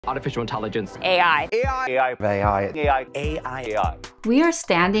Artificial intelligence. AI. We are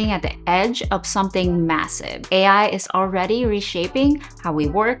standing at the edge of something massive. AI is already reshaping how we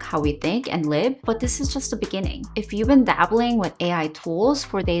work, how we think and live, but this is just the beginning. If you've been dabbling with AI tools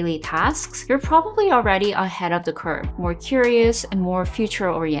for daily tasks, you're probably already ahead of the curve, more curious and more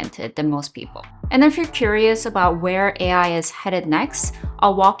future-oriented than most people. And if you're curious about where AI is headed next,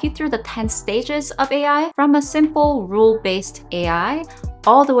 I'll walk you through the 10 stages of AI, from a simple rule-based AI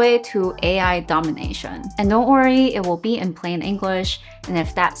all the way to AI domination. And don't worry, it will be in plain English. And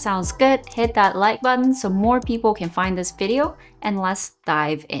if that sounds good, hit that like button so more people can find this video, and let's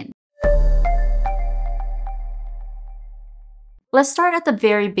dive in. Let's start at the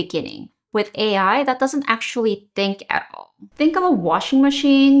very beginning, with AI that doesn't actually think at all. Think of a washing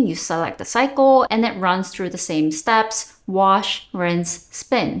machine. You select the cycle and it runs through the same steps: wash, rinse,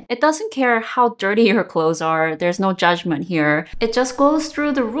 spin. It doesn't care how dirty your clothes are. There's no judgment here. It just goes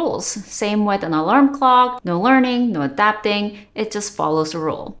through the rules. Same with an alarm clock. No learning, no adapting. It just follows the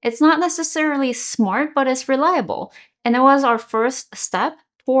rule. It's not necessarily smart, but it's reliable. And it was our first step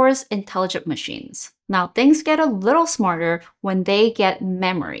towards intelligent machines. Now, things get a little smarter when they get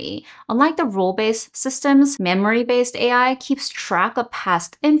memory. Unlike the rule-based systems, memory-based AI keeps track of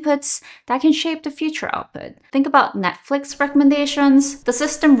past inputs that can shape the future output. Think about Netflix recommendations. The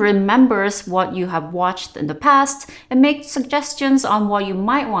system remembers what you have watched in the past and makes suggestions on what you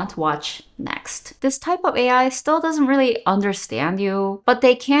might want to watch next. This type of AI still doesn't really understand you, but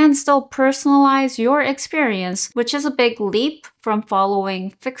they can still personalize your experience, which is a big leap from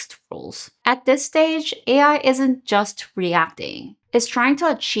following fixed rules. At this stage, AI isn't just reacting. It's trying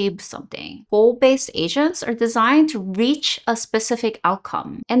to achieve something. Goal-based agents are designed to reach a specific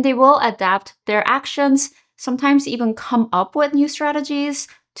outcome, and they will adapt their actions, sometimes even come up with new strategies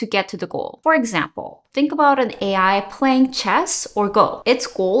to get to the goal. For example, think about an AI playing chess or Go. Its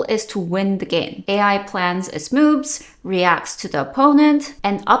goal is to win the game. AI plans its moves, reacts to the opponent,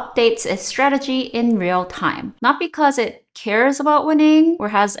 and updates its strategy in real time. Not because it cares about winning or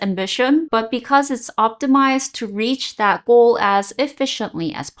has ambition, but because it's optimized to reach that goal as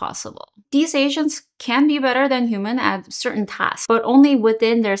efficiently as possible. These agents can be better than human at certain tasks, but only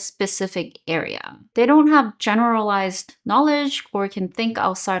within their specific area. They don't have generalized knowledge or can think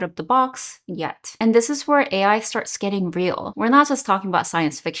outside of the box yet. And this is where AI starts getting real. We're not just talking about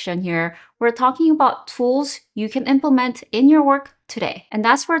science fiction here. We're talking about tools you can implement in your work today. And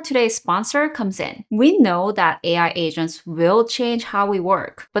that's where today's sponsor comes in. We know that AI agents will change how we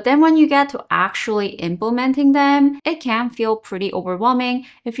work, but then when you get to actually implementing them, it can feel pretty overwhelming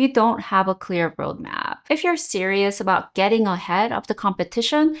if you don't have a clear roadmap. If you're serious about getting ahead of the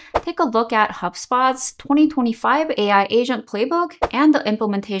competition, take a look at HubSpot's 2025 AI Agent Playbook and the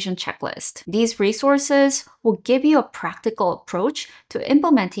implementation checklist. These resources will give you a practical approach to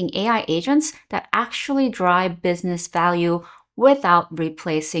implementing AI agents that actually drive business value without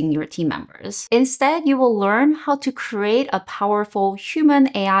replacing your team members. Instead, you will learn how to create a powerful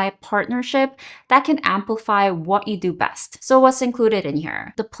human-AI partnership that can amplify what you do best. So what's included in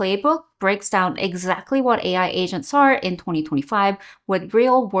here? The playbook breaks down exactly what AI agents are in 2025 with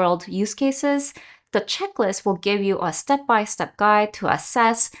real-world use cases. The checklist will give you a step-by-step guide to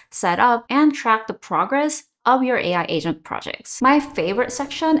assess, set up, and track the progress of your AI agent projects. My favorite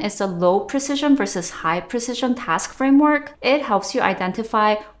section is the low precision versus high precision task framework. It helps you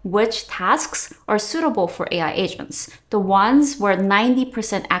identify which tasks are suitable for AI agents, the ones where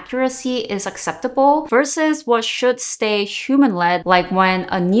 90% accuracy is acceptable versus what should stay human-led, like when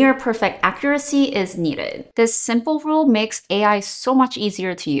a near-perfect accuracy is needed. This simple rule makes AI so much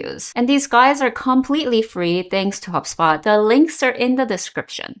easier to use. And these guides are completely free thanks to HubSpot. The links are in the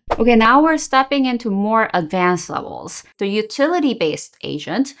description. Okay, now we're stepping into more advanced levels. The utility-based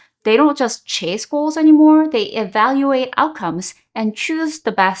agent, they don't just chase goals anymore, they evaluate outcomes and choose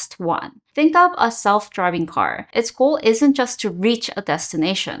the best one. Think of a self-driving car. Its goal isn't just to reach a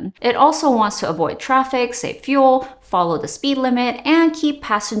destination. It also wants to avoid traffic, save fuel, follow the speed limit, and keep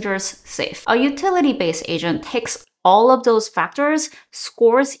passengers safe. A utility-based agent takes all of those factors,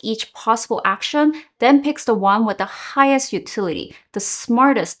 scores each possible action, then picks the one with the highest utility, the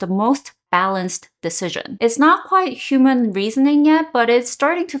smartest, the most balanced decision. It's not quite human reasoning yet, but it's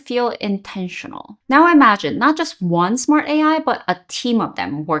starting to feel intentional. Now imagine not just one smart AI, but a team of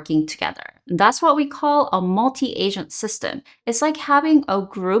them working together. That's what we call a multi-agent system. It's like having a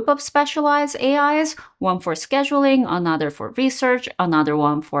group of specialized AIs, one for scheduling, another for research, another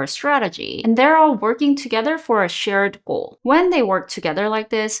one for strategy. And they're all working together for a shared goal. When they work together like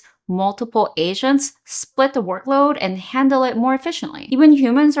this, multiple agents split the workload and handle it more efficiently. Even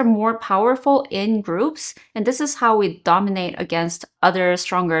humans are more powerful in groups, and this is how we dominate against other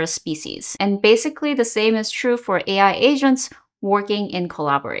stronger species. And basically the same is true for AI agents working in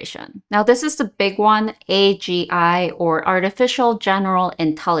collaboration. Now, this is the big one, AGI, or Artificial General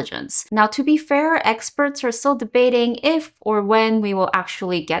Intelligence. Now, to be fair, experts are still debating if or when we will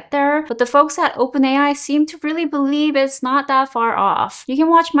actually get there, but the folks at OpenAI seem to really believe it's not that far off. You can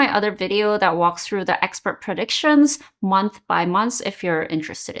watch my other video that walks through the expert predictions month by month if you're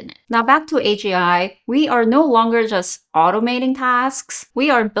interested in it. Now, back to AGI, we are no longer just automating tasks.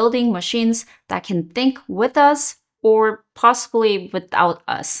 We are building machines that can think with us or possibly without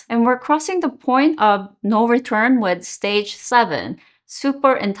us. And we're crossing the point of no return with stage 7,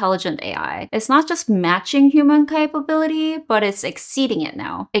 superintelligent AI. It's not just matching human capability, but it's exceeding it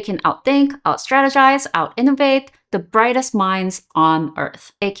now. It can outthink, outstrategize, out-innovate the brightest minds on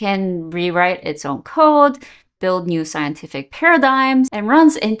Earth. It can rewrite its own code, build new scientific paradigms, and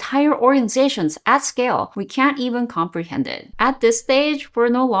runs entire organizations at scale. We can't even comprehend it. At this stage, we're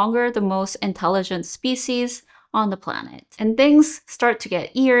no longer the most intelligent species on the planet. And things start to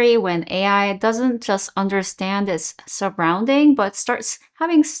get eerie when AI doesn't just understand its surrounding, but starts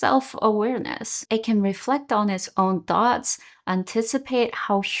having self-awareness. It can reflect on its own thoughts, anticipate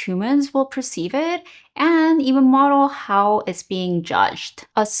how humans will perceive it, and even model how it's being judged.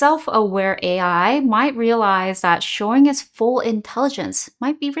 A self-aware AI might realize that showing its full intelligence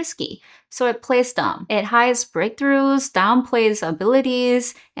might be risky, so it plays dumb. It hides breakthroughs, downplays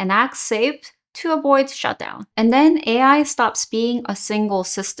abilities, and acts safe to avoid shutdown. And then AI stops being a single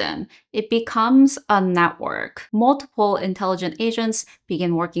system. It becomes a network. Multiple intelligent agents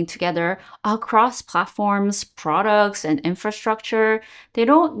begin working together across platforms, products, and infrastructure. They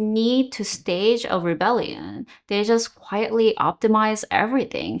don't need to stage a rebellion. They just quietly optimize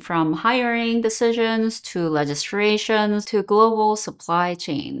everything from hiring decisions to legislations to global supply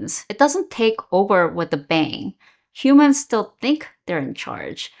chains. It doesn't take over with a bang. Humans still think they're in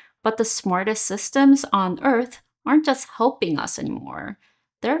charge. But the smartest systems on Earth aren't just helping us anymore.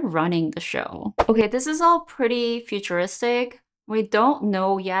 They're running the show. Okay, this is all pretty futuristic. We don't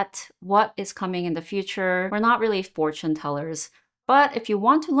know yet what is coming in the future. We're not really fortune tellers. But if you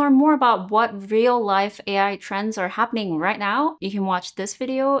want to learn more about what real-life AI trends are happening right now, you can watch this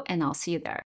video and I'll see you there.